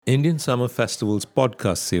Indian Summer Festival's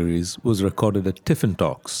podcast series was recorded at Tiffin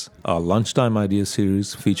Talks, our lunchtime idea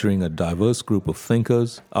series featuring a diverse group of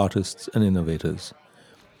thinkers, artists, and innovators.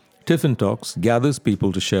 Tiffin Talks gathers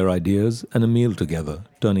people to share ideas and a meal together,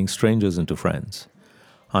 turning strangers into friends.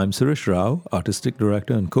 I'm Suresh Rao, Artistic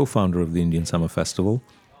Director and co-founder of the Indian Summer Festival,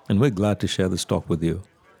 and we're glad to share this talk with you.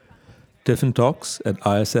 Tiffin Talks at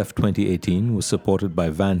ISF 2018 was supported by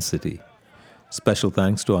Van City. Special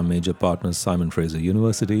thanks to our major partners Simon Fraser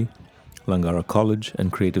University, Langara College, and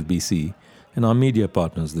Creative BC, and our media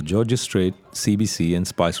partners the Georgia Strait, CBC, and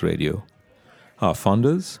Spice Radio. Our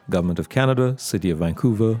funders, Government of Canada, City of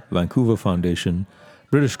Vancouver, Vancouver Foundation,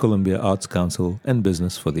 British Columbia Arts Council, and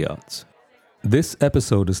Business for the Arts. This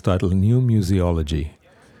episode is titled New Museology.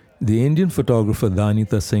 The Indian photographer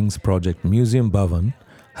Dayanita Singh's project Museum Bhavan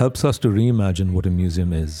helps us to reimagine what a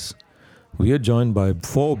museum is. We are joined by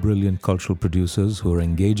 4 brilliant cultural producers who are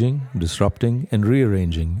engaging, disrupting, and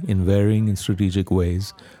rearranging in varying and strategic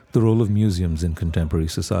ways the role of museums in contemporary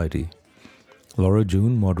society. Laura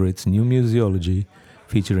June moderates New Museology,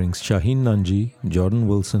 featuring Shaheen Nanji, Jordan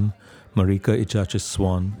Wilson, Marika Ichachis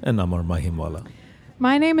Swan, and Amar Mahimwala.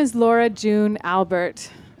 My name is Laura June Albert,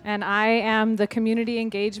 and I am the Community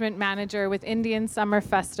Engagement Manager with Indian Summer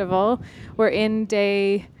Festival. We're in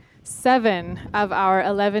day 7 of our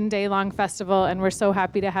 11-day-long festival, and we're so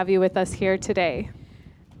happy to have you with us here today.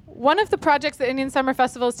 One of the projects that Indian Summer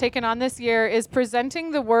Festival has taken on this year is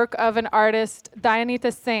presenting the work of an artist,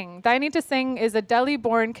 Dayanita Singh. Dayanita Singh is a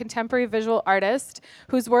Delhi-born contemporary visual artist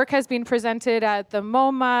whose work has been presented at the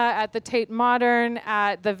MoMA, at the Tate Modern,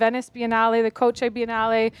 at the Venice Biennale, the Koche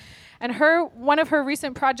Biennale. And one of her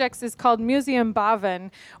recent projects is called Museum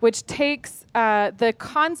Bhavan, which takes the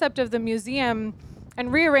concept of the museum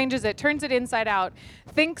and rearranges it, turns it inside out,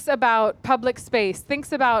 thinks about public space,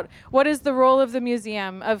 thinks about what is the role of the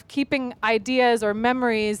museum, of keeping ideas or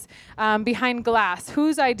memories behind glass.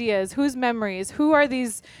 Whose ideas, whose memories, who are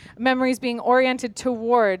these memories being oriented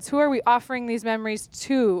towards, who are we offering these memories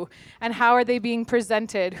to, and how are they being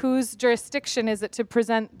presented? Whose jurisdiction is it to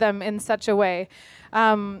present them in such a way?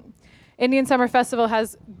 Indian Summer Festival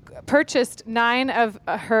has purchased 9 of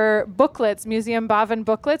her booklets, Museum Bhavan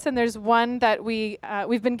booklets, and there's one that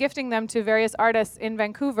we've been gifting them to various artists in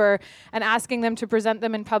Vancouver and asking them to present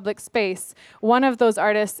them in public space. One of those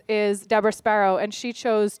artists is Deborah Sparrow, and she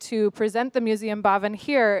chose to present the Museum Bhavan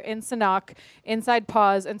here in Sanok, inside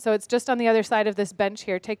Pause, and so it's just on the other side of this bench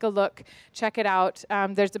here. Take a look, check it out.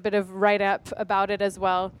 There's a bit of write-up about it as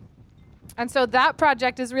well. And so that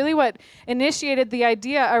project is really what initiated the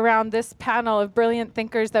idea around this panel of brilliant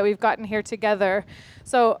thinkers that we've gotten here together.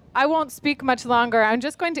 So I won't speak much longer. I'm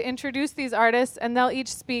just going to introduce these artists, and they'll each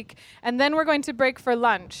speak, and then we're going to break for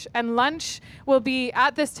lunch. And lunch will be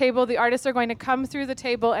at this table. The artists are going to come through the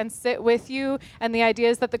table and sit with you, and the idea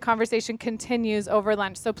is that the conversation continues over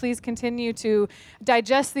lunch. So please continue to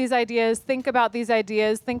digest these ideas, think about these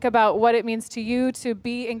ideas, think about what it means to you to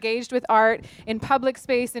be engaged with art in public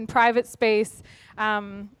space, in private space,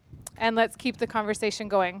 and let's keep the conversation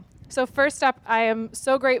going. So first up, I am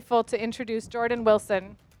so grateful to introduce Jordan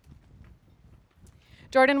Wilson.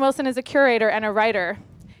 Jordan Wilson is a curator and a writer.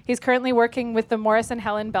 He's currently working with the Morris and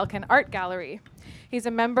Helen Belkin Art Gallery. He's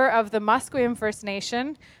a member of the Musqueam First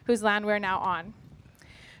Nation, whose land we're now on.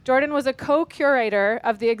 Jordan was a co-curator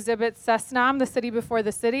of the exhibit Sesnam, The City Before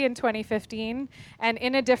the City in 2015, and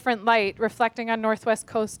In a Different Light, reflecting on Northwest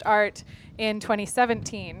Coast art in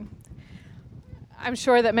 2017. I'm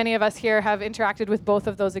sure that many of us here have interacted with both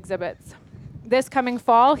of those exhibits. This coming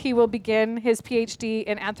fall, he will begin his PhD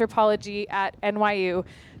in anthropology at NYU.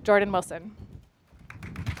 Jordan Wilson.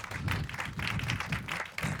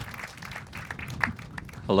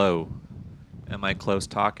 Hello. Am I close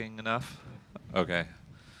talking enough? Okay.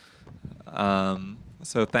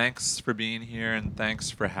 So thanks for being here, and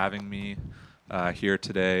thanks for having me here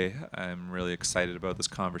today. I'm really excited about this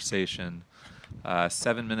conversation.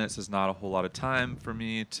 7 minutes is not a whole lot of time for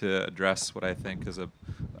me to address what I think is a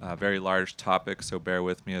very large topic, so bear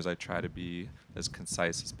with me as I try to be as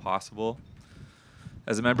concise as possible.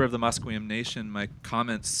 As a member of the Musqueam Nation, my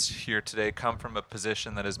comments here today come from a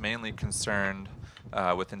position that is mainly concerned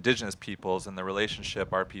with Indigenous peoples and the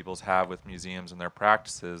relationship our peoples have with museums and their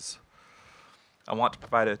practices. I want to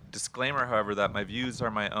provide a disclaimer, however, that my views are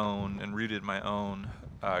my own and rooted in my own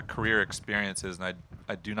career experiences, and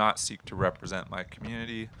I do not seek to represent my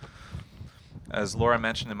community. As Laura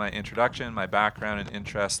mentioned in my introduction, my background and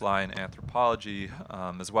interests lie in anthropology,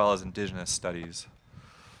 as well as Indigenous studies.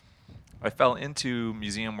 I fell into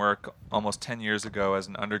museum work almost 10 years ago as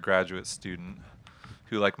an undergraduate student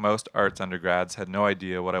who, like most arts undergrads, had no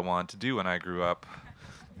idea what I wanted to do when I grew up.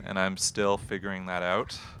 and I'm still figuring that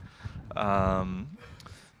out.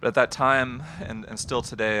 But at that time, and still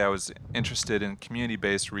today, I was interested in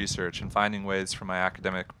community-based research and finding ways for my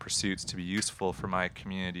academic pursuits to be useful for my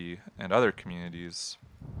community and other communities.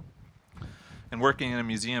 And working in a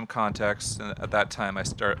museum context, and at that time I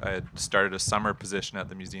had started a summer position at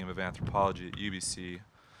the Museum of Anthropology at UBC,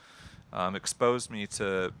 exposed me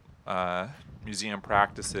to museum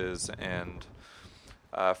practices, and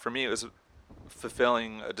for me it was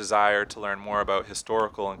fulfilling a desire to learn more about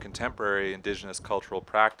historical and contemporary Indigenous cultural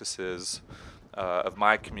practices of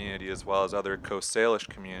my community as well as other Coast Salish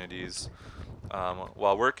communities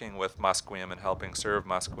while working with Musqueam and helping serve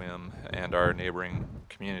Musqueam and our neighboring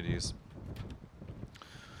communities.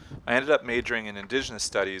 I ended up majoring in Indigenous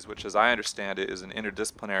Studies, which as I understand it is an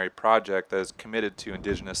interdisciplinary project that is committed to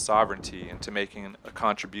Indigenous sovereignty and to making a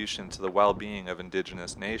contribution to the well-being of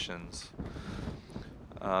Indigenous nations.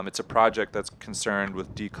 It's a project that's concerned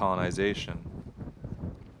with decolonization.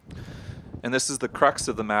 And this is the crux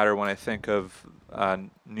of the matter when I think of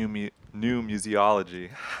new museology.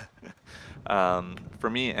 For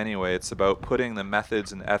me, anyway, it's about putting the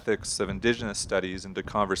methods and ethics of Indigenous studies into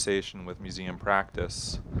conversation with museum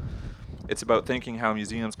practice. It's about thinking how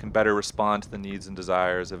museums can better respond to the needs and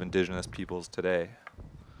desires of Indigenous peoples today.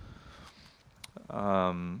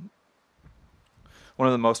 One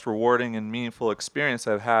of the most rewarding and meaningful experience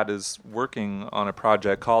I've had is working on a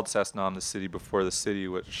project called Cessnoom, the City Before the City,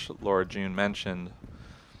 which Laura June mentioned.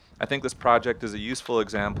 I think this project is a useful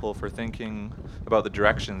example for thinking about the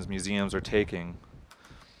directions museums are taking.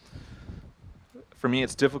 For me,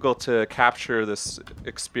 it's difficult to capture this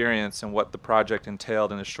experience and what the project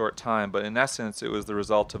entailed in a short time, but in essence, it was the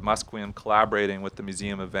result of Musqueam collaborating with the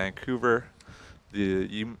Museum of Vancouver,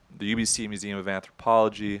 the UBC Museum of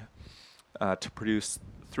Anthropology, to produce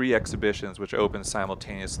 3 exhibitions which opened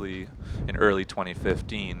simultaneously in early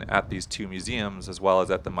 2015 at these 2 museums as well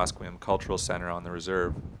as at the Musqueam Cultural Center on the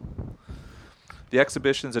reserve. The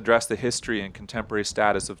exhibitions address the history and contemporary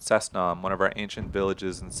status of Cessnoom, one of our ancient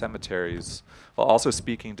villages and cemeteries, while also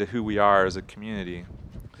speaking to who we are as a community.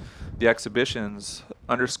 The exhibitions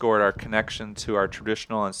underscored our connection to our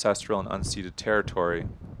traditional, ancestral, and unceded territory.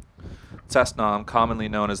 Cessnoom, commonly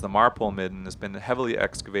known as the Marpole Midden, has been heavily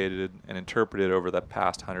excavated and interpreted over the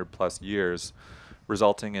past 100+ years,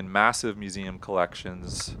 resulting in massive museum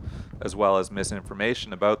collections, as well as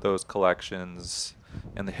misinformation about those collections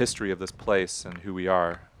and the history of this place and who we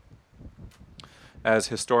are. As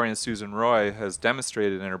historian Susan Roy has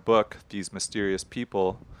demonstrated in her book, These Mysterious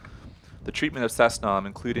People, the treatment of Cessnoom,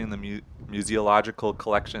 including the museological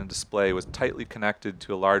collection and display, was tightly connected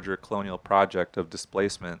to a larger colonial project of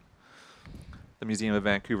displacement. The Museum of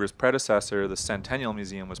Vancouver's predecessor, the Centennial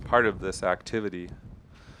Museum, was part of this activity.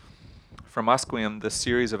 For Musqueam, this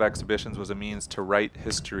series of exhibitions was a means to write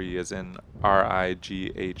history, as in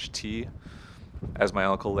R-I-G-H-T, as my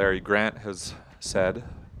uncle Larry Grant has said,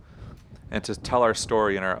 and to tell our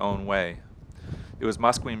story in our own way. It was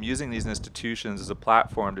Musqueam using these institutions as a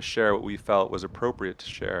platform to share what we felt was appropriate to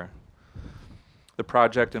share. The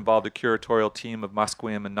project involved a curatorial team of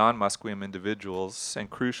Musqueam and non-Musqueam individuals, and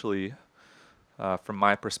crucially, from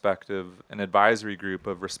my perspective, an advisory group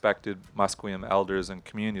of respected Musqueam elders and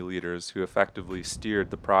community leaders who effectively steered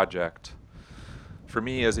the project. For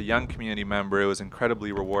me, as a young community member, it was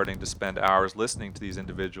incredibly rewarding to spend hours listening to these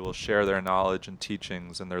individuals share their knowledge and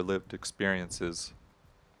teachings and their lived experiences.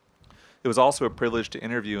 It was also a privilege to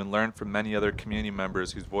interview and learn from many other community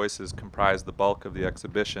members whose voices comprised the bulk of the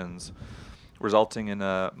exhibitions, resulting in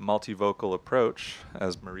a multivocal approach,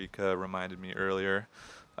 as Marika reminded me earlier,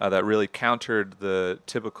 that really countered the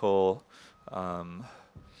typical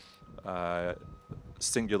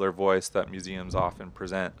singular voice that museums often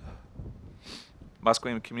present.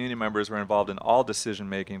 Musqueam community members were involved in all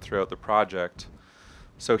decision-making throughout the project.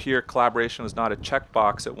 So here, collaboration was not a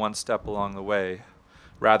checkbox at one step along the way.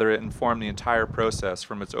 Rather, it informed the entire process,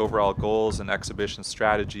 from its overall goals and exhibition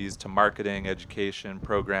strategies to marketing, education,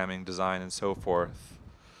 programming, design, and so forth.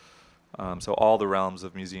 So all the realms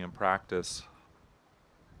of museum practice.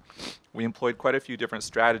 We employed quite a few different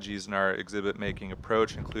strategies in our exhibit-making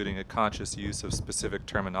approach, including a conscious use of specific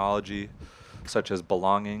terminology, such as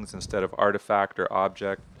belongings instead of artifact or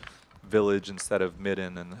object, village instead of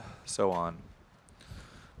midden, and so on.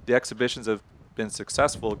 The exhibitions have been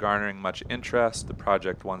successful, garnering much interest. The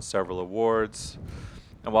project won several awards.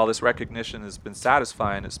 And while this recognition has been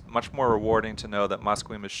satisfying, it's much more rewarding to know that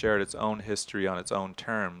Musqueam has shared its own history on its own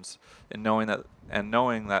terms, and knowing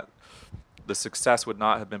that the success would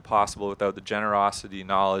not have been possible without the generosity,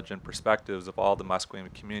 knowledge, and perspectives of all the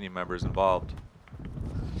Musqueam community members involved.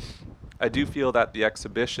 I do feel that the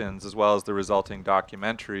exhibitions, as well as the resulting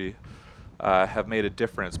documentary, have made a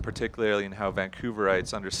difference, particularly in how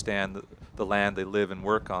Vancouverites understand the land they live and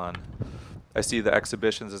work on. I see the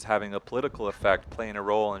exhibitions as having a political effect, playing a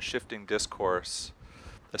role in shifting discourse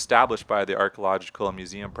established by the archaeological and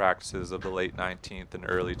museum practices of the late 19th and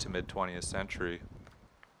early to mid 20th century.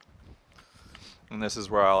 And this is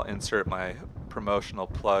where I'll insert my promotional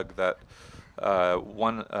plug that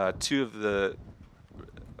two of the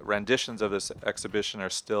renditions of this exhibition are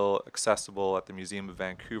still accessible at the Museum of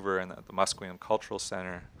Vancouver and at the Musqueam Cultural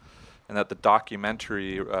Center, and that the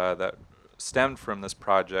documentary that stemmed from this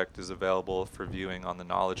project is available for viewing on the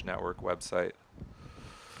Knowledge Network website.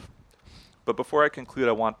 But before I conclude,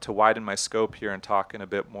 I want to widen my scope here and talk in a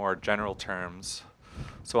bit more general terms.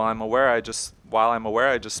 So while I'm aware I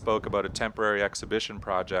just spoke about a temporary exhibition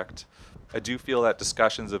project, I do feel that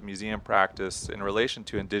discussions of museum practice in relation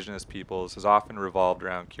to Indigenous peoples has often revolved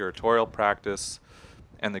around curatorial practice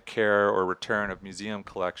and the care or return of museum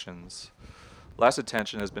collections. Less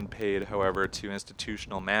attention has been paid, however, to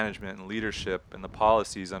institutional management and leadership and the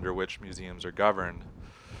policies under which museums are governed.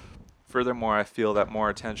 Furthermore, I feel that more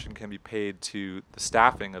attention can be paid to the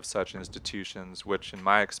staffing of such institutions, which in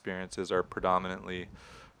my experiences are predominantly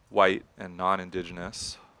white and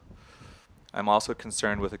non-Indigenous. I'm also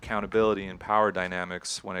concerned with accountability and power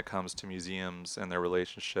dynamics when it comes to museums and their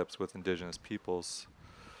relationships with Indigenous peoples.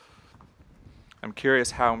 I'm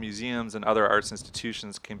curious how museums and other arts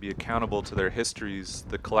institutions can be accountable to their histories,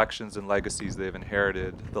 the collections and legacies they've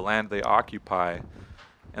inherited, the land they occupy,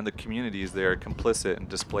 and the communities they are complicit in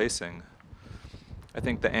displacing. I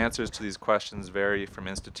think the answers to these questions vary from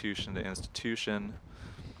institution to institution,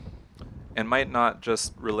 and might not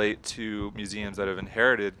just relate to museums that have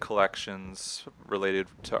inherited collections related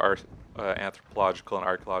to art, anthropological and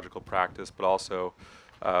archaeological practice, but also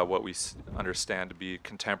what we understand to be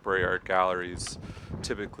contemporary art galleries,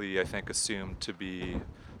 typically I think assumed to be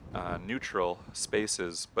neutral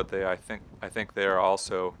spaces, but I think they are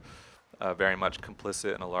also very much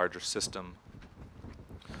complicit in a larger system.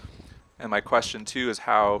 And my question too is,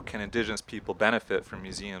 how can Indigenous people benefit from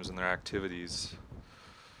museums and their activities?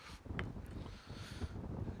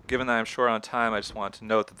 Given that I'm short on time, I just want to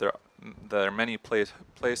note that there are many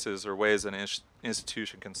places or ways an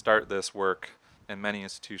institution can start this work, and many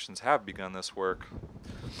institutions have begun this work.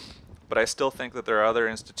 But I still think that there are other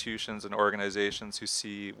institutions and organizations who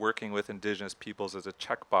see working with Indigenous peoples as a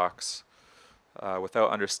checkbox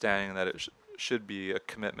without understanding that it should be a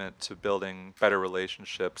commitment to building better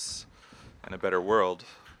relationships and a better world.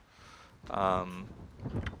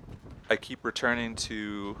 I keep returning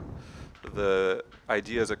to the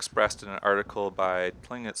ideas expressed in an article by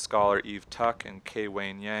Tlingit scholar Eve Tuck and K.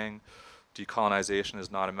 Wayne Yang, Decolonization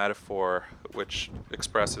is Not a Metaphor, which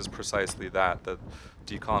expresses precisely that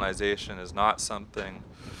decolonization is not something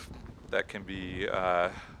that can be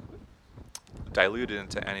diluted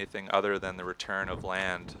into anything other than the return of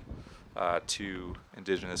land to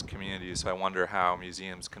Indigenous communities. So I wonder how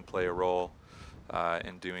museums can play a role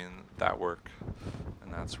in doing that work,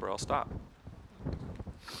 and that's where I'll stop.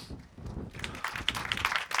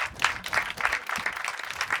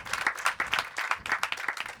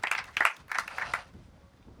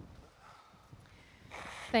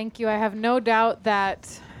 Thank you. I have no doubt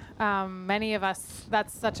that many of us,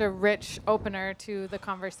 that's such a rich opener to the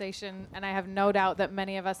conversation, and I have no doubt that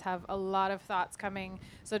many of us have a lot of thoughts coming.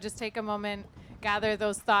 So just take a moment, gather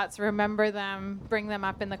those thoughts, remember them, bring them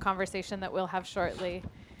up in the conversation that we'll have shortly.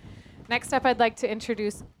 Next up, I'd like to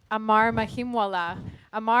introduce Amar Mahimwala.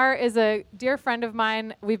 Amar is a dear friend of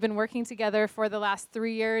mine. We've been working together for the last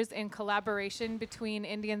 3 years in collaboration between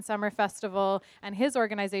Indian Summer Festival and his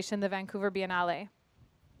organization, the Vancouver Biennale.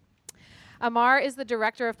 Amar is the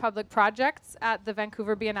Director of Public Projects at the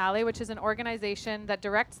Vancouver Biennale, which is an organization that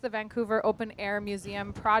directs the Vancouver Open Air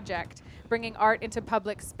Museum project, bringing art into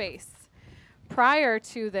public space. Prior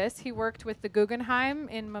to this, he worked with the Guggenheim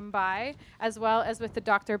in Mumbai, as well as with the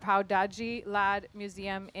Dr. Paudaji Lad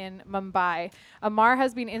Museum in Mumbai. Amar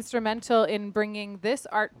has been instrumental in bringing this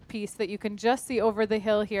art piece that you can just see over the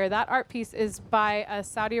hill here. That art piece is by a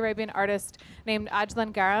Saudi Arabian artist named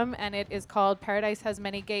Ajlan Garam, and it is called Paradise Has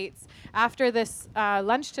Many Gates. After this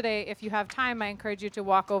lunch today, if you have time, I encourage you to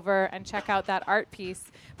walk over and check out that art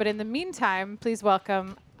piece. But in the meantime, please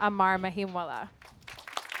welcome Amar Mahimwala.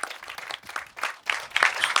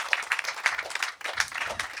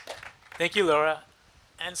 Thank you, Laura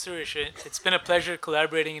and Surisha. It's been a pleasure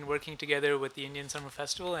collaborating and working together with the Indian Summer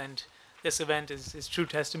Festival, and this event is true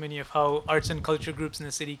testimony of how arts and culture groups in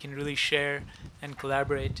the city can really share and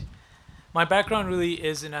collaborate. My background really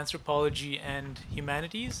is in anthropology and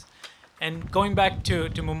humanities, And going back to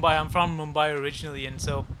Mumbai, I'm from Mumbai originally, and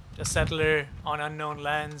so a settler on unknown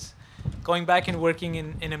lands. Going back and working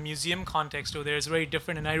in a museum context over there is very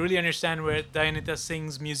different, and I really understand where Dayanita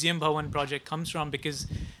Singh's Museum Bhawan project comes from, because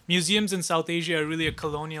museums in South Asia are really a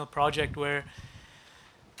colonial project where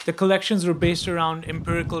the collections were based around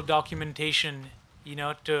empirical documentation,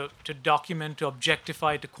 to document, to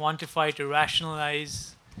objectify, to quantify, to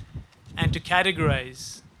rationalize, and to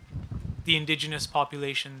categorize the indigenous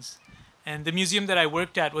populations. And the museum that I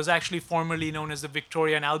worked at was actually formerly known as the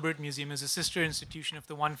Victoria and Albert Museum, as a sister institution of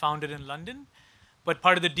the one founded in London. But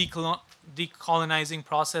part of the decolonizing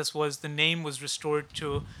process was the name was restored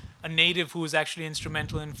to a native who was actually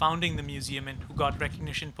instrumental in founding the museum and who got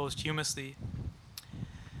recognition posthumously.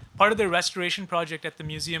 Part of the restoration project at the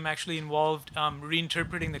museum actually involved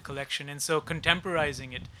reinterpreting the collection, and so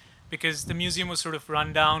contemporizing it, because the museum was sort of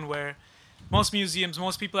run down where most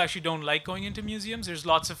people actually don't like going into museums. There's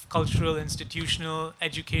lots of cultural, institutional,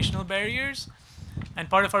 educational barriers. And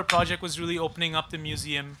part of our project was really opening up the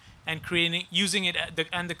museum and using it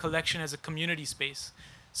and the collection as a community space.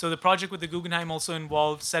 So the project with the Guggenheim also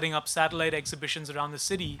involved setting up satellite exhibitions around the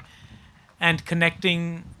city and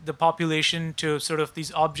connecting the population to sort of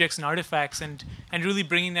these objects and artifacts and really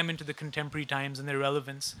bringing them into the contemporary times and their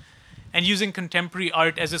relevance. And using contemporary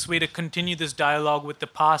art as this way to continue this dialogue with the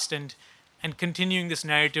past and continuing this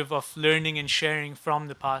narrative of learning and sharing from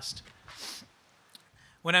the past.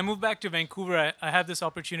 When I moved back to Vancouver, I have this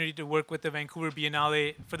opportunity to work with the Vancouver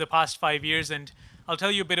Biennale for the past 5 years, and I'll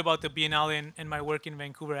tell you a bit about the Biennale and my work in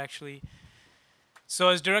Vancouver, actually. So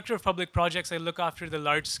as Director of Public Projects, I look after the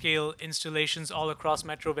large-scale installations all across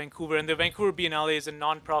Metro Vancouver, and the Vancouver Biennale is a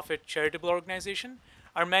non-profit charitable organization.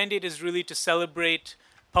 Our mandate is really to celebrate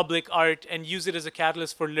public art and use it as a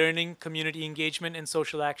catalyst for learning, community engagement, and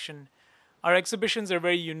social action. Our exhibitions are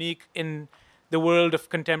very unique in the world of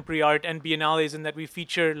contemporary art and biennales in that we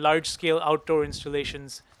feature large-scale outdoor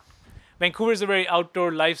installations. Vancouver is a very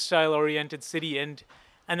outdoor, lifestyle-oriented city, and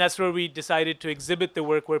that's where we decided to exhibit the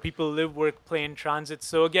work where people live, work, play, and transit.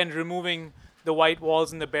 So again, removing the white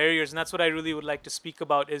walls and the barriers, and that's what I really would like to speak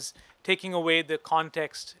about, is taking away the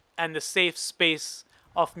context and the safe space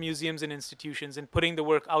of museums and institutions and putting the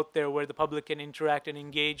work out there where the public can interact and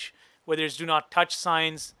engage, where there's do not touch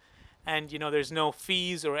signs, and there's no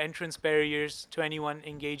fees or entrance barriers to anyone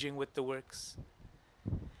engaging with the works.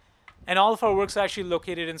 And all of our works are actually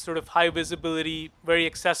located in sort of high visibility, very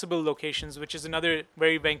accessible locations, which is another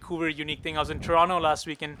very Vancouver unique thing. I was in Toronto last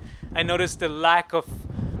week and I noticed the lack of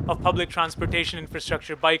public transportation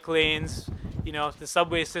infrastructure, bike lanes, the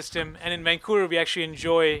subway system. And in Vancouver, we actually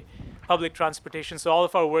enjoy public transportation. So all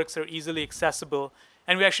of our works are easily accessible.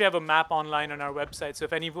 And we actually have a map online on our website. So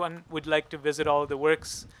if anyone would like to visit all of the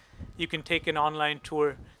works, you can take an online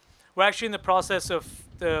tour. We're actually in the process of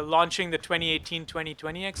launching the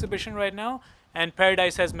 2018-2020 exhibition right now, and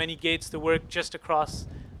Paradise Has Many Gates, the work just across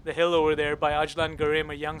the hill over there by Ajlan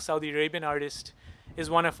Garim, a young Saudi Arabian artist,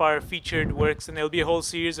 is one of our featured works, and there'll be a whole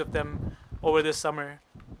series of them over the summer.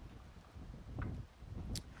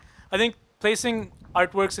 I think placing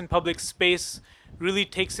artworks in public space really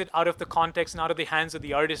takes it out of the context and out of the hands of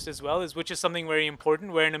the artist as well, which is something very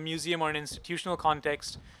important, where in a museum or an institutional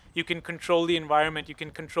context, you can control the environment, you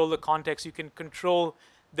can control the context, you can control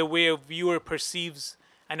the way a viewer perceives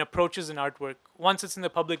and approaches an artwork. Once it's in the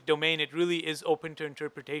public domain, it really is open to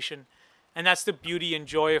interpretation. And that's the beauty and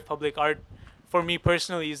joy of public art for me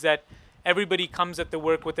personally, is that everybody comes at the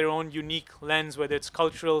work with their own unique lens, whether it's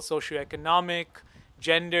cultural, socioeconomic,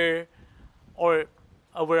 gender, or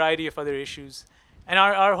a variety of other issues. And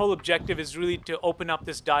our whole objective is really to open up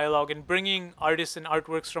this dialogue and bringing artists and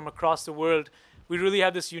artworks from across the world. We really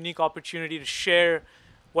have this unique opportunity to share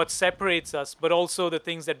what separates us, but also the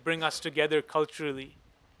things that bring us together culturally.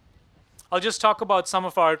 I'll just talk about some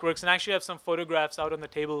of our artworks, and actually have some photographs out on the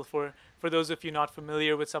table for those of you not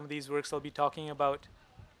familiar with some of these works I'll be talking about.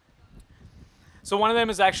 So one of them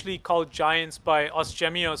is actually called Giants by Os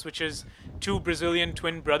Gêmeos, which is two Brazilian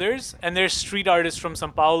twin brothers, and they're street artists from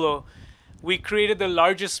São Paulo. We created the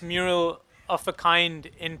largest mural of a kind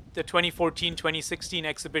in the 2014-2016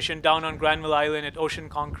 exhibition down on Granville Island at Ocean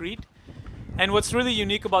Concrete. And what's really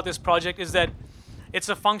unique about this project is that it's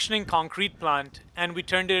a functioning concrete plant, and we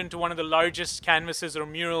turned it into one of the largest canvases or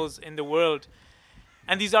murals in the world.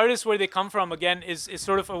 And these artists, where they come from, again, is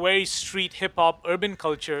sort of a very street, hip-hop, urban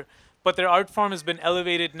culture, but their art form has been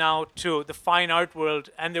elevated now to the fine art world,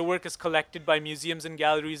 and their work is collected by museums and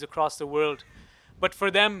galleries across the world. But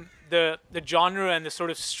for them, the genre and the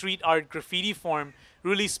sort of street art graffiti form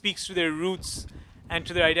really speaks to their roots and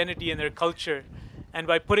to their identity and their culture. And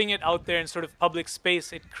by putting it out there in sort of public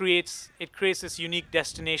space, it creates this unique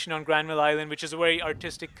destination on Granville Island, which is a very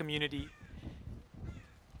artistic community.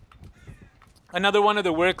 Another one of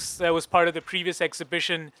the works that was part of the previous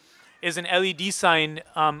exhibition is an LED sign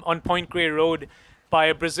on Point Grey Road by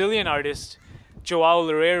a Brazilian artist, João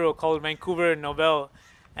Loureiro, called Vancouver Novel.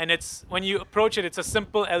 And it's, when you approach it, it's a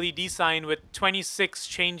simple LED sign with 26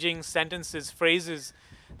 changing sentences, phrases.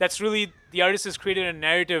 That's really, the artist has created a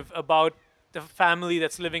narrative about the family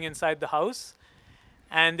that's living inside the house.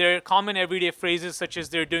 And there are common everyday phrases such as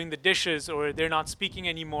they're doing the dishes or they're not speaking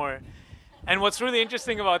anymore. And what's really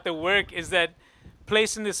interesting about the work is that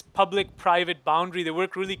placed in this public-private boundary, the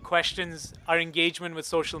work really questions our engagement with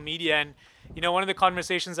social media. And one of the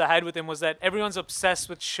conversations I had with him was that everyone's obsessed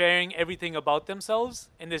with sharing everything about themselves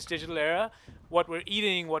in this digital era, what we're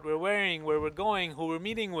eating, what we're wearing, where we're going, who we're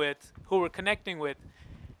meeting with, who we're connecting with.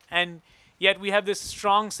 And yet we have this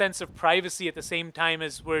strong sense of privacy at the same time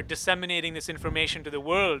as we're disseminating this information to the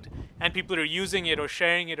world, and people are using it or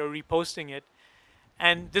sharing it or reposting it.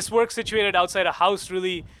 And this work situated outside a house,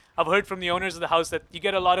 really, I've heard from the owners of the house that you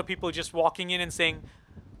get a lot of people just walking in and saying,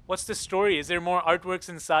 what's the story? Is there more artworks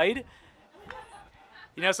inside?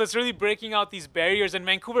 So it's really breaking out these barriers. In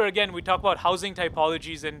Vancouver, again, we talk about housing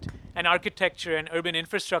typologies and architecture and urban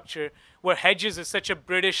infrastructure, where hedges is such a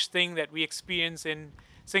British thing that we experience in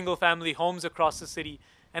single-family homes across the city.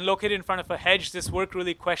 And located in front of a hedge, this work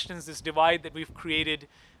really questions this divide that we've created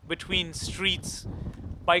between streets,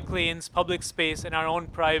 bike lanes, public space, and our own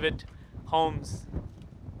private homes.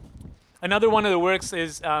 Another one of the works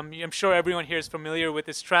is, I'm sure everyone here is familiar with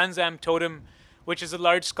this Trans Am Totem, which is a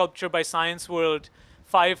large sculpture by Science World,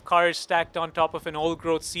 5 cars stacked on top of an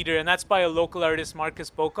old-growth cedar, and that's by a local artist,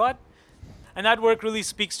 Marcus Bocott. And that work really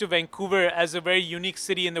speaks to Vancouver as a very unique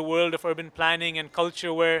city in the world of urban planning and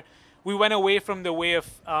culture, where we went away from the way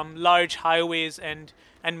of large highways and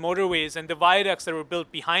motorways, and the viaducts that were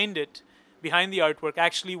built behind it, behind the artwork,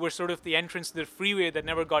 actually were sort of the entrance to the freeway that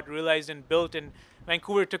never got realized and built. And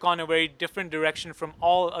Vancouver took on a very different direction from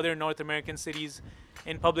all other North American cities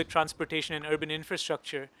in public transportation and urban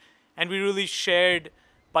infrastructure. And we really shared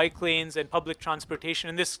bike lanes and public transportation.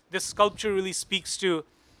 And this sculpture really speaks to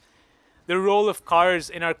the role of cars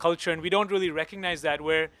in our culture, and we don't really recognize that,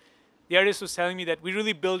 where the artist was telling me that we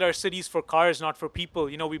really build our cities for cars, not for people.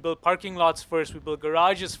 We build parking lots first, we build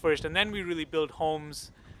garages first, and then we really build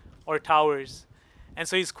homes or towers. And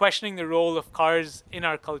so he's questioning the role of cars in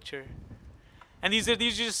our culture. And these are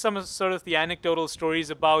just some sort of the anecdotal stories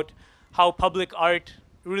about how public art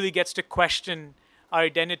really gets to question our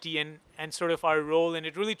identity and sort of our role, and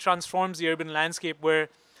it really transforms the urban landscape, where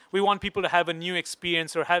we want people to have a new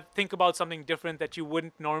experience or think about something different that you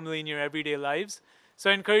wouldn't normally in your everyday lives. So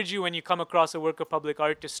I encourage you, when you come across a work of public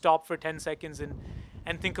art, to stop for 10 seconds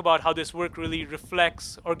and think about how this work really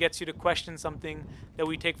reflects or gets you to question something that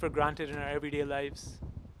we take for granted in our everyday lives.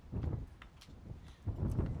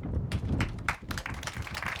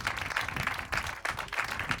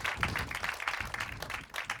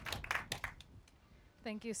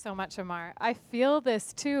 Thank you so much, Amar. I feel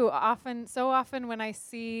this too so often when I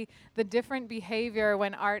see the different behavior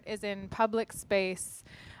when art is in public space,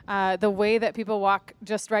 the way that people walk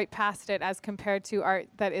just right past it as compared to art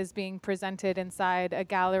that is being presented inside a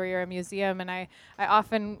gallery or a museum. And I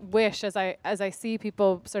often wish, as I see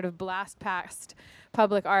people sort of blast past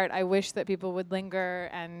public art, I wish that people would linger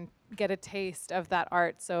and get a taste of that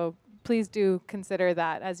art. So please do consider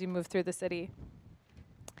that as you move through the city.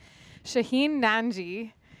 Shaheen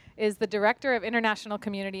Nanji is the Director of International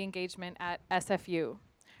Community Engagement at SFU.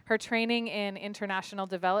 Her training in international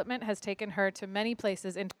development has taken her to many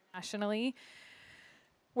places internationally,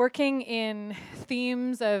 working in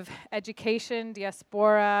themes of education,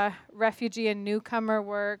 diaspora, refugee and newcomer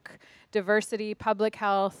work, diversity, public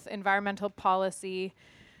health, environmental policy.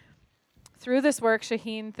 Through this work,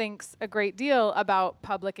 Shaheen thinks a great deal about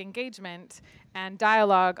public engagement and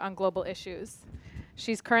dialogue on global issues.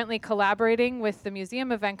 She's currently collaborating with the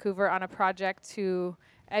Museum of Vancouver on a project to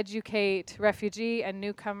educate refugee and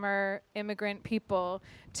newcomer immigrant people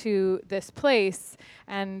to this place.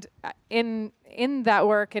 And in that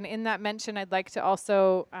work and in that mention, I'd like to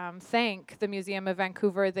also thank the Museum of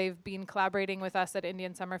Vancouver. They've been collaborating with us at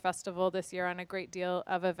Indian Summer Festival this year on a great deal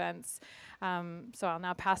of events. So I'll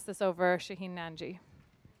now pass this over, Shaheen Nanji.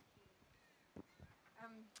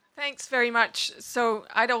 Thanks very much. So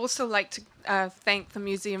I'd also like to thank the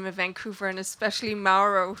Museum of Vancouver, and especially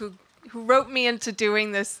Mauro, who wrote me into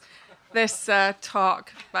doing this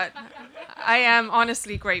talk. But I am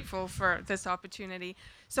honestly grateful for this opportunity.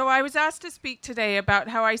 So I was asked to speak today about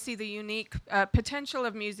how I see the unique potential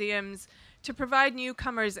of museums to provide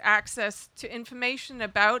newcomers access to information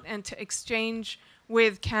about and to exchange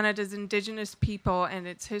with Canada's Indigenous people and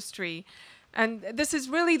its history. And this is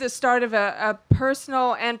really the start of a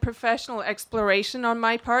personal and professional exploration on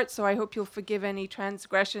my part, so I hope you'll forgive any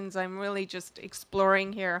transgressions. I'm really just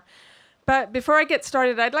exploring here. But before I get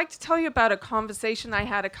started, I'd like to tell you about a conversation I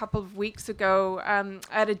had a couple of weeks ago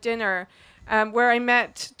at a dinner where I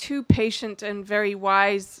met two patient and very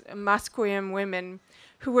wise Musqueam women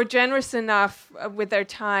who were generous enough with their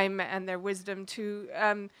time and their wisdom to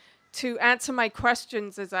answer my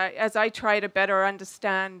questions as I try to better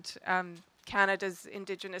understand Canada's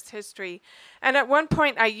Indigenous history. And at one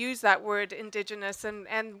point I used that word Indigenous,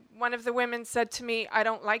 and one of the women said to me, I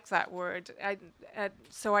don't like that word.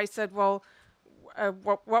 So I said, well,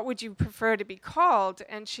 what would you prefer to be called?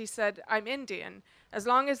 And she said, I'm Indian. As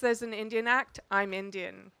long as there's an Indian Act, I'm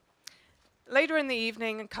Indian. Later in the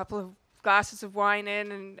evening, a couple of glasses of wine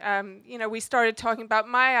in, and we started talking about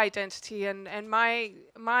my identity and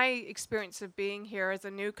my experience of being here as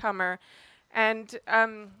a newcomer. And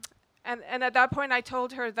at that point, I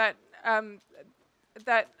told her that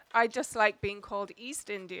I just like being called East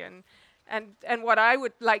Indian, and what I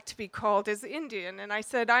would like to be called is Indian. And I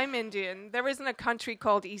said, I'm Indian. There isn't a country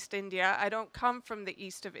called East India. I don't come from the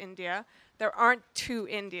east of India. There aren't two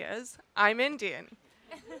Indias. I'm Indian.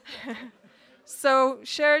 So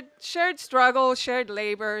shared struggle, shared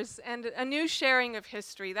labors, and a new sharing of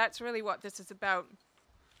history. That's really what this is about.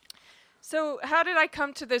 So how did I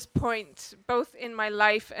come to this point, both in my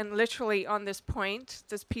life and literally on this point,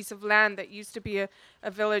 this piece of land that used to be a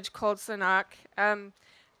village called Sanak,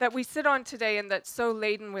 that we sit on today and that's so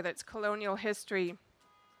laden with its colonial history?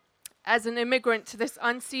 As an immigrant to this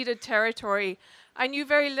unceded territory, I knew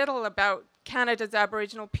very little about Canada's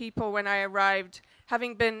Aboriginal people when I arrived.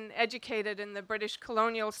 Having been educated in the British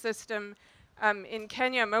colonial system in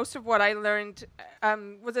Kenya, most of what I learned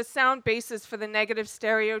was a sound basis for the negative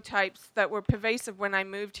stereotypes that were pervasive when I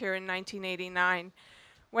moved here in 1989.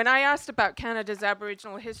 When I asked about Canada's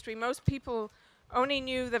Aboriginal history, most people only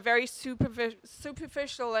knew the very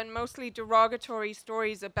superficial and mostly derogatory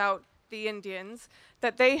stories about the Indians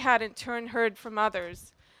that they had in turn heard from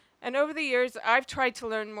others. And over the years, I've tried to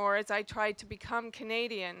learn more as I tried to become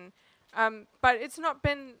Canadian, but it's not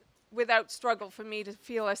been without struggle for me to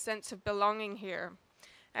feel a sense of belonging here.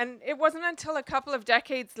 And it wasn't until a couple of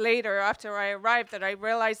decades later, after I arrived, that I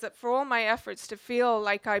realized that for all my efforts to feel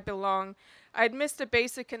like I belong, I'd missed a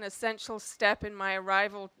basic and essential step in my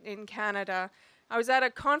arrival in Canada. I was at a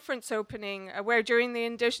conference opening where during the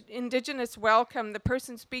Indigenous welcome, the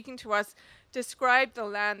person speaking to us described the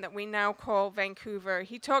land that we now call Vancouver.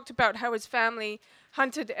 He talked about how his family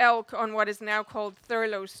hunted elk on what is now called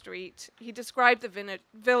Thurlow Street. He described the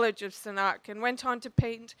village of Sanak and went on to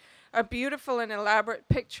paint a beautiful and elaborate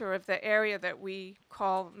picture of the area that we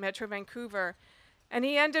call Metro Vancouver. And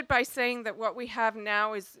he ended by saying that what we have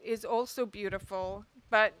now is also beautiful,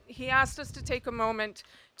 but he asked us to take a moment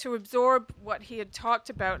to absorb what he had talked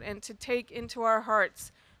about and to take into our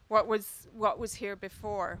hearts what was here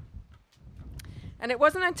before. And it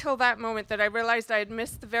wasn't until that moment that I realized I had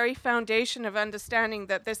missed the very foundation of understanding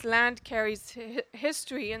that this land carries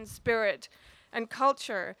history and spirit and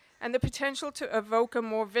culture and the potential to evoke a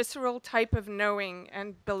more visceral type of knowing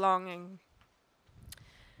and belonging.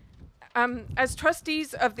 As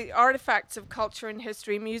trustees of the artifacts of culture and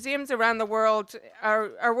history, museums around the world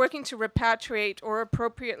are working to repatriate or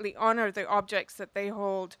appropriately honor the objects that they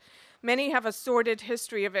hold. Many have a sordid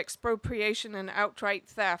history of expropriation and outright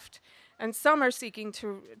theft, and some are seeking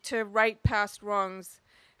to right past wrongs.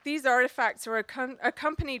 These artifacts are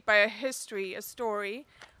accompanied by a history, a story,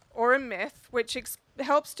 or a myth, which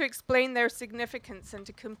helps to explain their significance and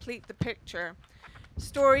to complete the picture.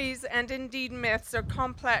 Stories and indeed myths are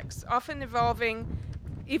complex, often evolving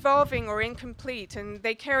or incomplete, and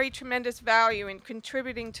they carry tremendous value in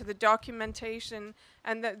contributing to the documentation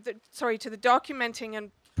and to the documenting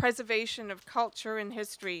and preservation of culture and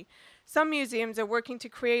history. Some museums are working to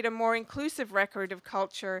create a more inclusive record of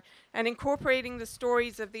culture and incorporating the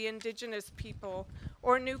stories of the Indigenous people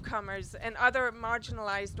or newcomers and other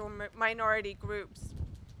marginalized or minority groups.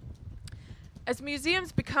 As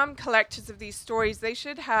museums become collectors of these stories, they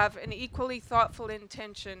should have an equally thoughtful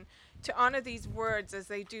intention to honor these words as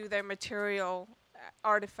they do their material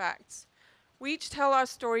artifacts. We each tell our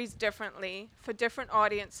stories differently for different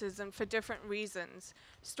audiences and for different reasons.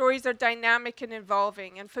 Stories are dynamic and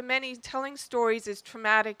evolving, and for many, telling stories is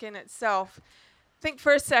traumatic in itself. Think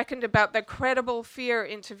for a second about the Credible Fear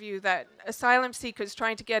interview that asylum seekers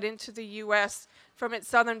trying to get into the US from its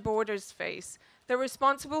southern borders face. They're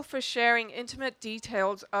responsible for sharing intimate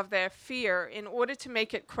details of their fear in order to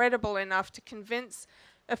make it credible enough to convince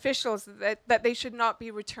officials that they should not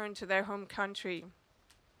be returned to their home country.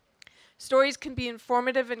 Stories can be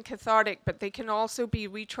informative and cathartic, but they can also be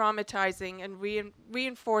re-traumatizing and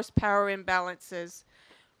reinforce power imbalances.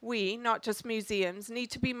 We, not just museums,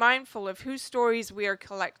 need to be mindful of whose stories we are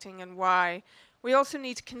collecting and why. We also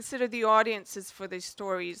need to consider the audiences for these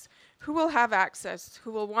stories. Who will have access,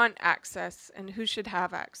 who will want access, and who should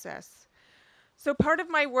have access. So part of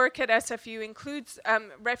my work at SFU includes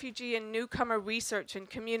refugee and newcomer research and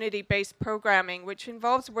community-based programming, which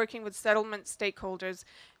involves working with settlement stakeholders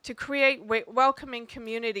to create welcoming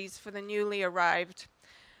communities for the newly arrived.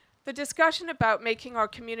 The discussion about making our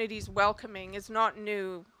communities welcoming is not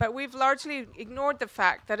new, but we've largely ignored the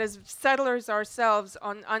fact that as settlers ourselves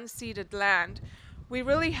on unceded land, we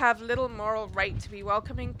really have little moral right to be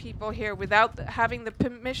welcoming people here without having the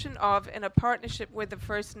permission of and a partnership with the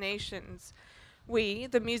First Nations. We,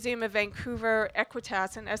 the Museum of Vancouver,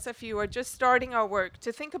 Equitas, and SFU, are just starting our work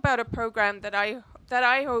to think about a program that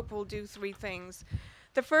I hope will do three things.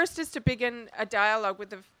 The first is to begin a dialogue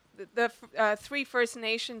with the three First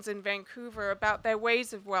Nations in Vancouver about their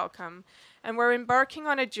ways of welcome. And we're embarking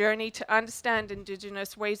on a journey to understand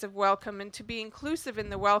Indigenous ways of welcome and to be inclusive in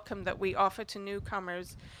the welcome that we offer to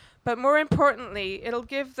newcomers. But more importantly, it'll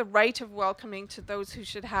give the right of welcoming to those who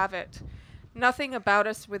should have it. Nothing about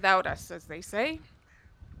us without us, as they say.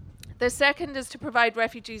 The second is to provide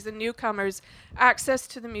refugees and newcomers access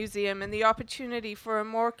to the museum and the opportunity for a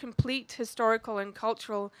more complete historical and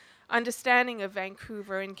cultural understanding of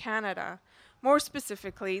Vancouver in Canada. More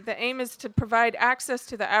specifically, the aim is to provide access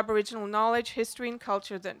to the Aboriginal knowledge, history, and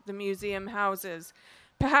culture that the museum houses.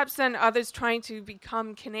 Perhaps then others trying to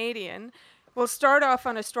become Canadian will start off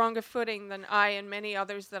on a stronger footing than I and many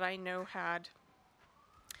others that I know had.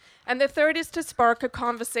 And the third is to spark a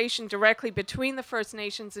conversation directly between the First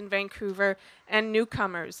Nations in Vancouver and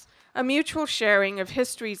newcomers, a mutual sharing of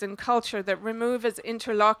histories and culture that remove as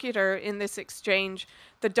interlocutor in this exchange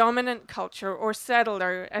the dominant culture or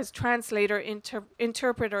settler as translator,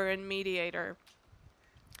 interpreter, and mediator.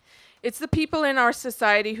 It's the people in our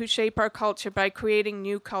society who shape our culture by creating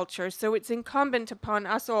new culture, so it's incumbent upon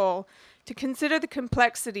us all to consider the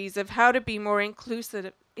complexities of how to be more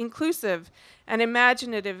inclusive and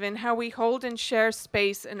imaginative in how we hold and share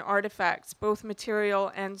space and artifacts, both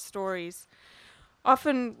material and stories.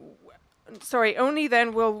 Only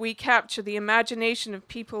then will we capture the imagination of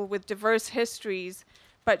people with diverse histories,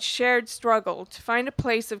 but shared struggle to find a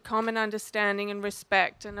place of common understanding and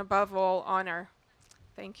respect, and above all, honor.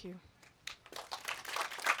 Thank you.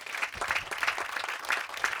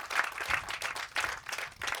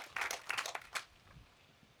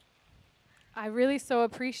 I really so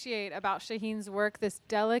appreciate about Shaheen's work this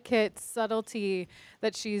delicate subtlety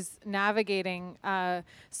that she's navigating.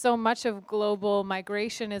 So much of global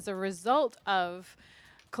migration is a result of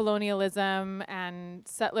colonialism and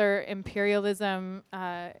settler imperialism.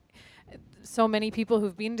 So many people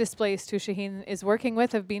who've been displaced, who Shaheen is working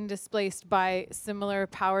with, have been displaced by similar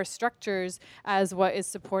power structures as what is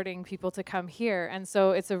supporting people to come here. And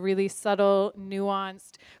so it's a really subtle,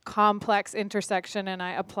 nuanced, complex intersection, and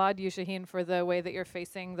I applaud you, Shaheen, for the way that you're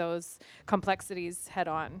facing those complexities head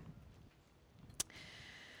on.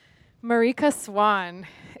 Marika Swan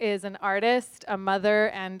is an artist, a mother,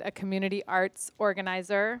 and a community arts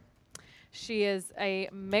organizer. She is a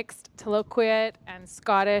mixed Tloquit and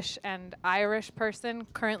Scottish and Irish person,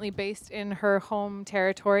 currently based in her home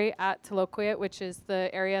territory at Tloquit, which is the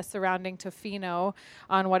area surrounding Tofino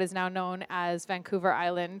on what is now known as Vancouver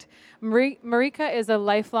Island. Marika is a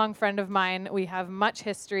lifelong friend of mine. We have much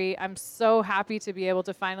history. I'm so happy to be able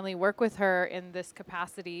to finally work with her in this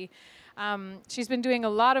capacity. She's been doing a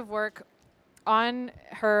lot of work on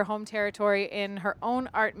her home territory in her own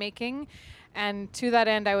art making. And to that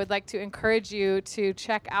end, I would like to encourage you to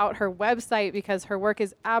check out her website because her work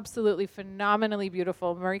is absolutely phenomenally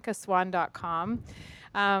beautiful, marikaswan.com.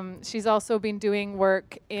 She's also been doing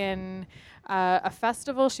work in a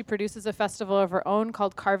festival. She produces a festival of her own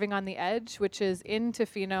called Carving on the Edge, which is in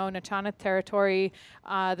Tofino, Nechanic territory,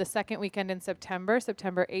 the second weekend in September.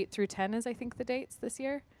 September 8 through 10 is, I think, the dates this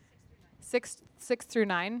year. 6 through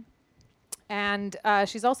 9. And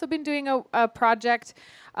she's also been doing a project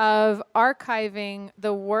of archiving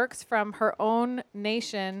the works from her own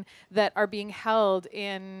nation that are being held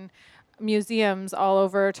in museums all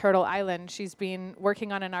over Turtle Island. She's been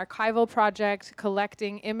working on an archival project,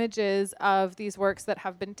 collecting images of these works that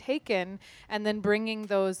have been taken, and then bringing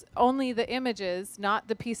those, only the images, not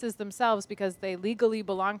the pieces themselves, because they legally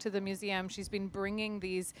belong to the museum. She's been bringing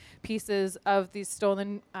these pieces of these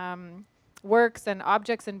stolen works and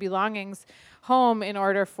objects and belongings home in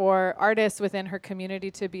order for artists within her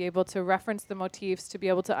community to be able to reference the motifs, to be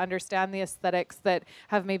able to understand the aesthetics that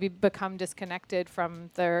have maybe become disconnected from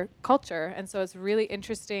their culture. And so it's really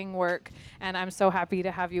interesting work, and I'm so happy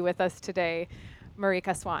to have you with us today,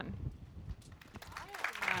 Marika Swan.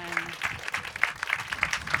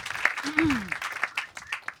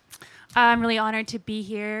 I'm really honored to be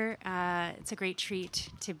here. It's a great treat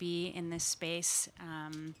to be in this space.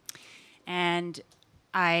 And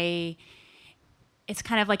it's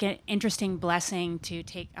kind of like an interesting blessing to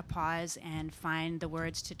take a pause and find the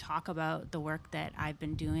words to talk about the work that I've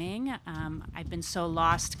been doing. I've been so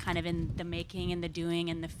lost kind of in the making and the doing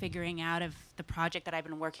and the figuring out of the project that I've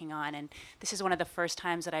been working on. And this is one of the first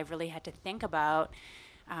times that I've really had to think about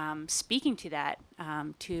speaking to that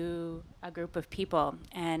to a group of people.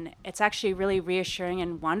 And it's actually really reassuring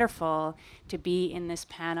and wonderful to be in this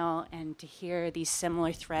panel and to hear these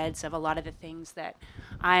similar threads of a lot of the things that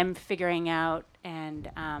I'm figuring out and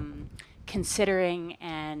considering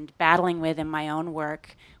and battling with in my own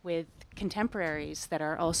work with contemporaries that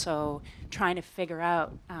are also trying to figure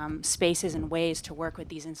out spaces and ways to work with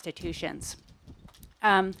these institutions.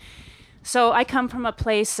 So I come from a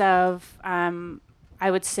place of I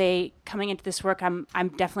would say coming into this work, I'm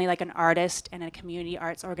definitely like an artist and a community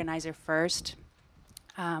arts organizer first.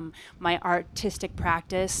 My artistic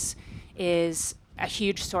practice is a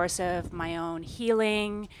huge source of my own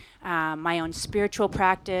healing, my own spiritual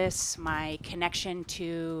practice, my connection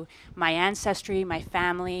to my ancestry, my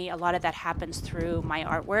family. A lot of that happens through my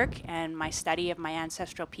artwork and my study of my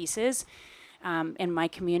ancestral pieces in my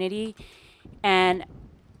community. And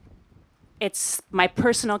it's my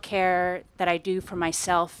personal care that I do for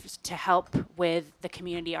myself to help with the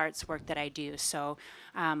community arts work that I do. So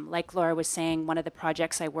like Laura was saying, one of the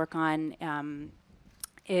projects I work on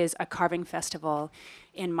is a carving festival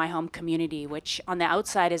in my home community, which on the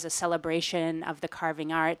outside is a celebration of the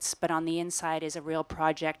carving arts, but on the inside is a real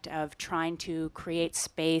project of trying to create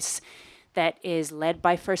space that is led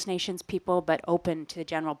by First Nations people, but open to the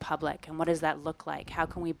general public. And what does that look like? How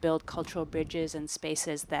can we build cultural bridges and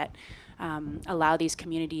spaces that allow these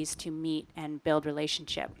communities to meet and build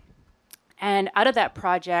relationship? And out of that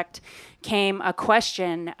project came a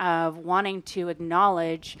question of wanting to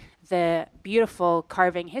acknowledge the beautiful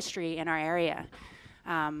carving history in our area.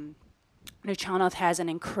 Nuu-chah-nulth has an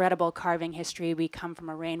incredible carving history. We come from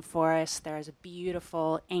a rainforest. There's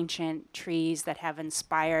beautiful ancient trees that have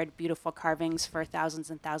inspired beautiful carvings for thousands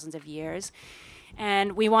and thousands of years.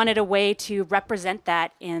 And we wanted a way to represent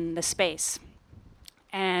that in the space.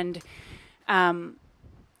 And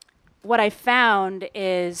what I found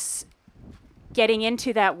is getting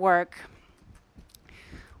into that work,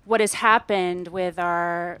 what has happened with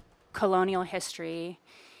our colonial history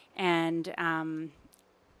and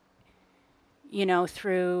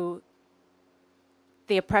through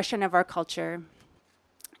the oppression of our culture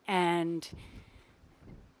and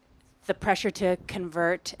the pressure to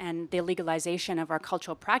convert and the legalization of our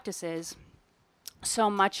cultural practices, so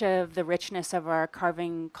much of the richness of our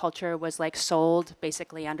carving culture was like sold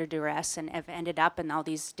basically under duress and have ended up in all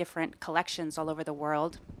these different collections all over the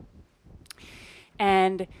world.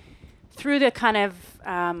 And through the kind of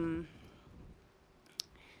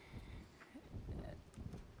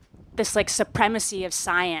this like supremacy of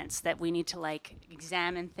science that we need to like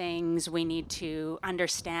examine things, we need to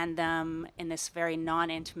understand them in this very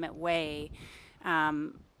non-intimate way.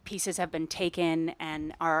 Pieces have been taken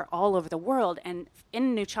and are all over the world. And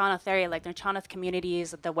in Nuu-chah-nulth area, like Nuu-chah-nulth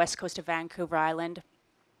communities at the west coast of Vancouver Island.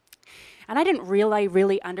 And I didn't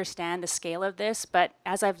really understand the scale of this, but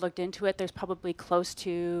as I've looked into it, there's probably close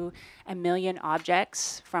to 1 million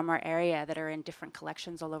objects from our area that are in different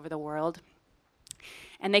collections all over the world.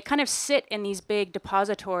 And they kind of sit in these big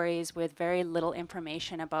depositories with very little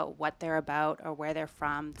information about what they're about or where they're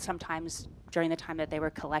from. Sometimes during the time that they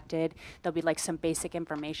were collected, there'll be like some basic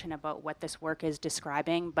information about what this work is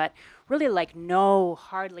describing, but really like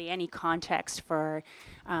hardly any context for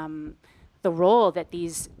the role that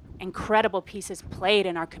these incredible pieces played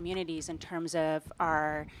in our communities in terms of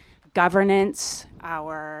our governance,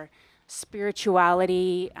 our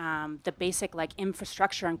spirituality, the basic like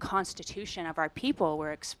infrastructure and constitution of our people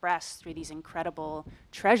were expressed through these incredible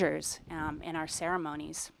treasures in our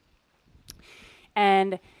ceremonies.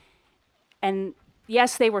 And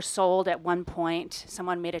yes, they were sold at one point.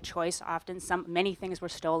 Someone made a choice. Often, many things were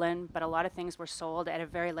stolen, but a lot of things were sold at a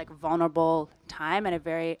very like vulnerable time and a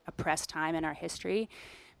very oppressed time in our history.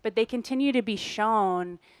 But they continue to be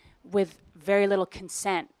shown with very little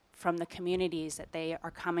consent from the communities that they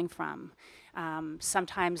are coming from.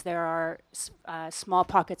 Sometimes there are small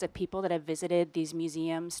pockets of people that have visited these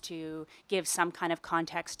museums to give some kind of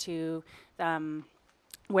context to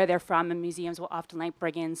where they're from, and museums will often like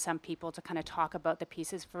bring in some people to kind of talk about the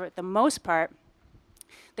pieces. For the most part,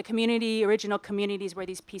 the original communities where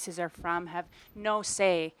these pieces are from have no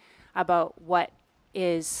say about what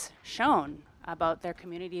is shown about their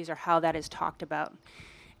communities or how that is talked about.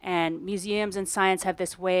 And museums and science have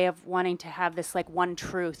this way of wanting to have this like one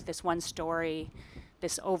truth, this one story,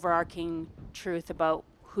 this overarching truth about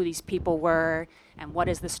who these people were and what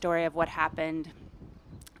is the story of what happened.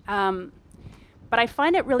 But I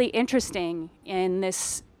find it really interesting in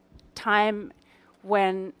this time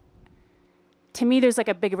when, to me, there's like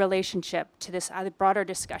a big relationship to this other broader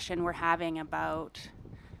discussion we're having about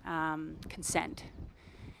consent.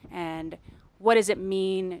 And what does it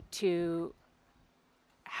mean to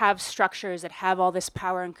have structures that have all this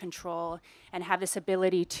power and control and have this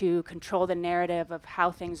ability to control the narrative of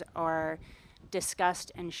how things are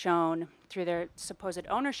discussed and shown through their supposed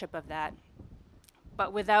ownership of that,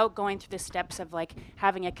 but without going through the steps of like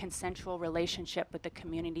having a consensual relationship with the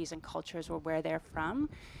communities and cultures where they're from.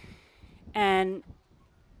 And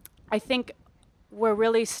I think we're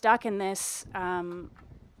really stuck in this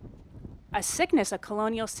a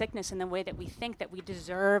colonial sickness in the way that we think that we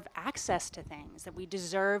deserve access to things, that we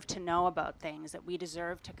deserve to know about things, that we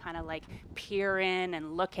deserve to kind of like peer in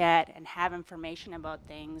and look at and have information about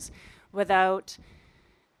things without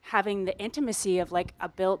having the intimacy of like a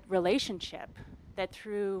built relationship. That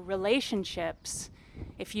through relationships,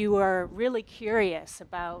 if you are really curious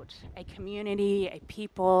about a community, a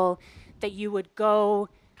people, that you would go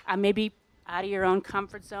maybe out of your own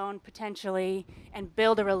comfort zone potentially and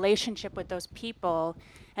build a relationship with those people.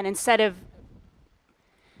 And instead of,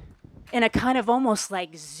 in a kind of almost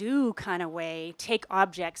like zoo kind of way, take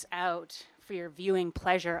objects out for your viewing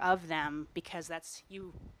pleasure of them because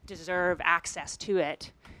you deserve access to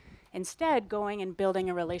it. Instead, going and building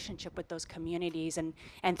a relationship with those communities and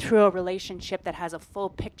through a relationship that has a full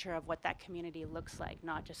picture of what that community looks like,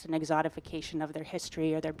 not just an exotification of their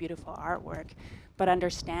history or their beautiful artwork, but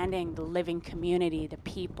understanding the living community, the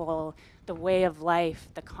people, the way of life,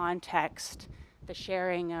 the context, the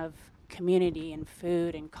sharing of community and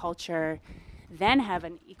food and culture, then have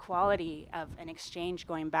an equality of an exchange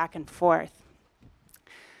going back and forth.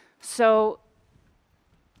 So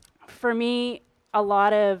for me, a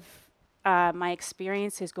lot of my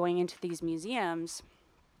experiences going into these museums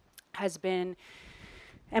has been,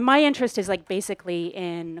 and my interest is like basically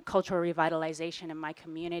in cultural revitalization in my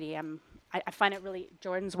community. I find it really,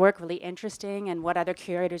 Jordan's work really interesting and what other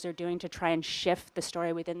curators are doing to try and shift the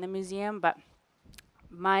story within the museum, but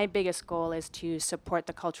my biggest goal is to support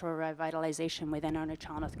the cultural revitalization within our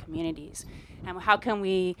Nuu-chah-nulth communities. And how can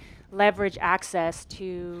we leverage access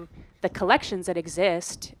to the collections that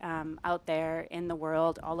exist out there in the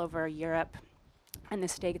world, all over Europe and the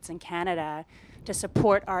States and Canada, to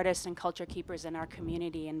support artists and culture keepers in our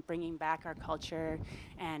community and bringing back our culture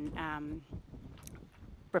and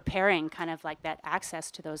repairing kind of like that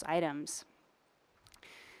access to those items.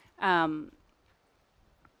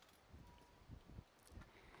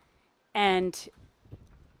 And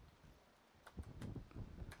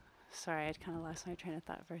sorry, I kind of lost my train of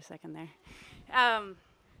thought for a second there.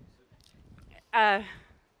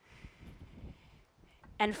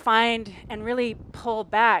 And find and really pull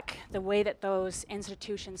back the way that those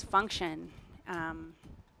institutions function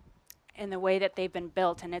in the way that they've been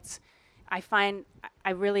built. And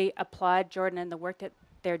I really applaud Jordan and the work that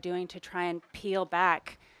they're doing to try and peel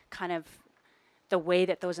back kind of the way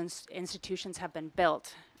that those institutions have been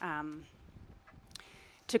built.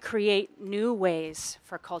 To create new ways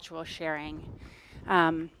for cultural sharing.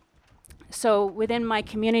 So within my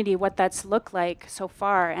community, what that's looked like so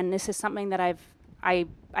far, and this is something that I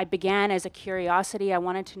began as a curiosity. I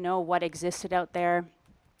wanted to know what existed out there,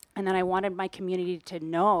 and then I wanted my community to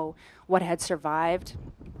know what had survived,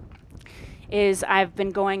 is I've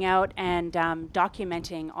been going out and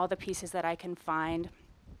documenting all the pieces that I can find.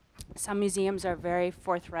 Some museums are very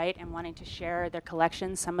forthright in wanting to share their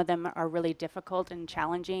collections. Some of them are really difficult and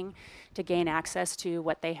challenging to gain access to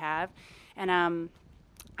what they have. And I'm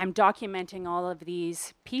documenting all of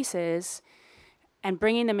these pieces and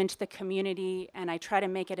bringing them into the community, and I try to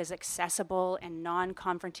make it as accessible and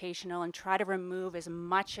non-confrontational and try to remove as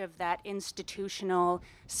much of that institutional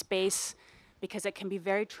space, because it can be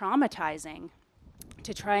very traumatizing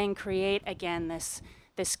to try and create, again, this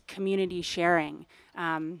community sharing.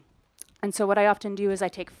 And so what I often do is I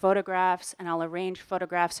take photographs and I'll arrange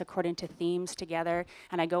photographs according to themes together,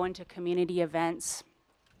 and I go into community events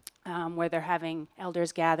where they're having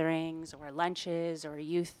elders gatherings or lunches or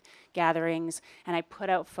youth gatherings. And I put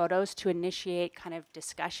out photos to initiate kind of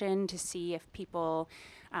discussion to see if people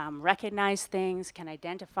recognize things, can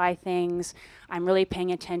identify things. I'm really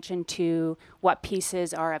paying attention to what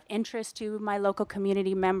pieces are of interest to my local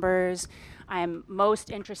community members. I'm most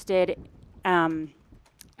interested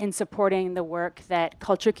in supporting the work that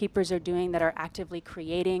culture keepers are doing that are actively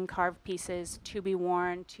creating carved pieces to be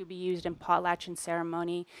worn, to be used in potlatch and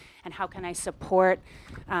ceremony, and how can I support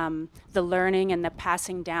the learning and the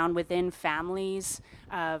passing down within families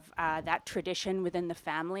of that tradition within the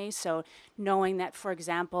family. So knowing that, for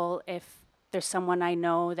example, if there's someone I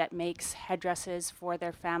know that makes headdresses for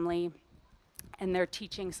their family and they're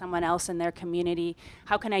teaching someone else in their community,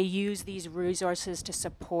 how can I use these resources to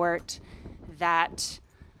support that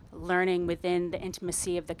learning within the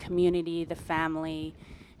intimacy of the community, the family,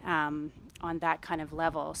 on that kind of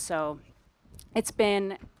level. So it's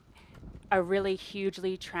been a really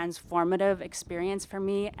hugely transformative experience for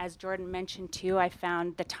me. As Jordan mentioned too, I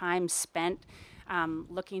found the time spent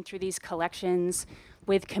looking through these collections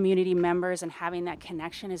with community members and having that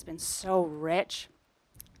connection has been so rich.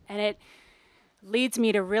 And it leads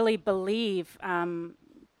me to really believe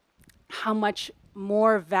how much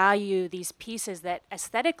more value these pieces that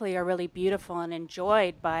aesthetically are really beautiful and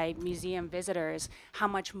enjoyed by museum visitors, how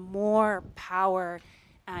much more power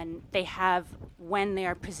and they have when they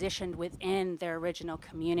are positioned within their original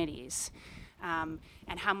communities. And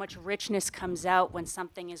how much richness comes out when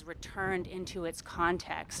something is returned into its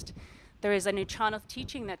context. There is a Nuu-chah-nulth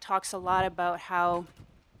teaching that talks a lot about how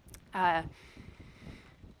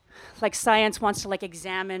like science wants to like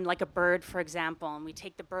examine like a bird, for example, and we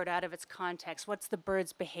take the bird out of its context. What's the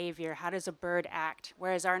bird's behavior? How does a bird act?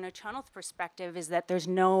 Whereas our Nuu-chah-nulth perspective is that there's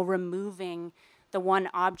no removing the one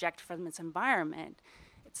object from its environment.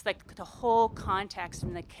 It's like the whole context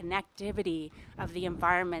and the connectivity of the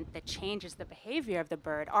environment that changes the behavior of the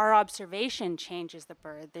bird. Our observation changes the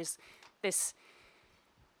bird. There's this,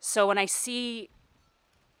 so when I see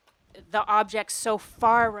the objects so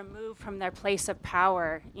far removed from their place of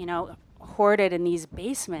power, you know, hoarded in these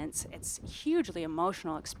basements, it's a hugely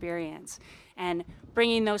emotional experience. And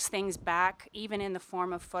bringing those things back, even in the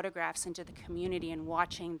form of photographs, into the community and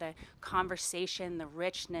watching the conversation, the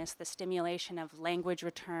richness, the stimulation of language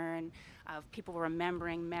return, of people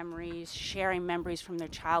remembering memories, sharing memories from their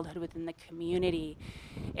childhood within the community,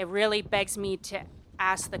 it really begs me to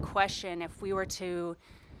ask the question, if we were to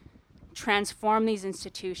transform these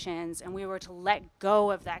institutions and we were to let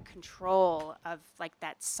go of that control of like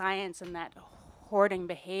that science and that hoarding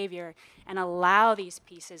behavior and allow these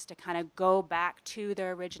pieces to kind of go back to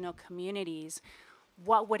their original communities,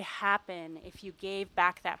 what would happen if you gave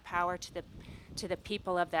back that power to the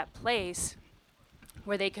people of that place,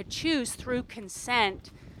 where they could choose through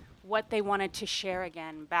consent what they wanted to share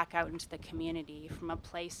again back out into the community from a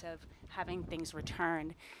place of having things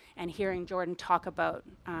returned. And hearing Jordan talk about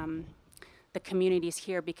the communities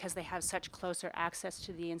here, because they have such closer access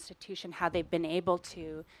to the institution, how they've been able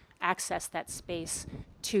to access that space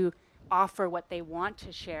to offer what they want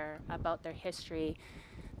to share about their history.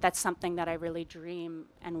 That's something that I really dream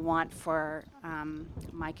and want for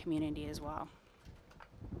my community as well.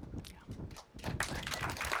 Yeah.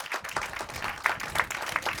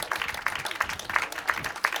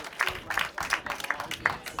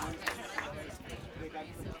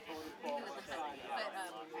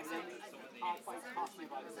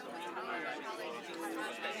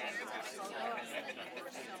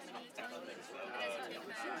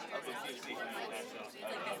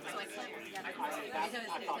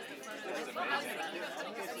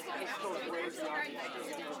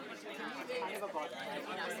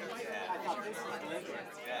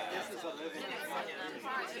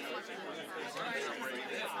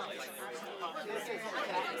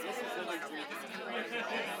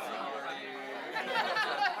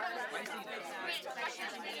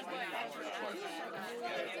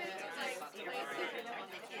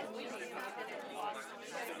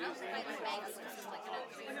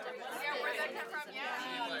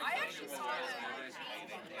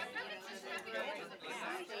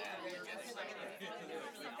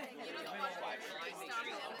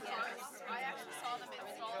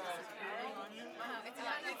 It's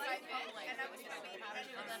not excitement, and I was just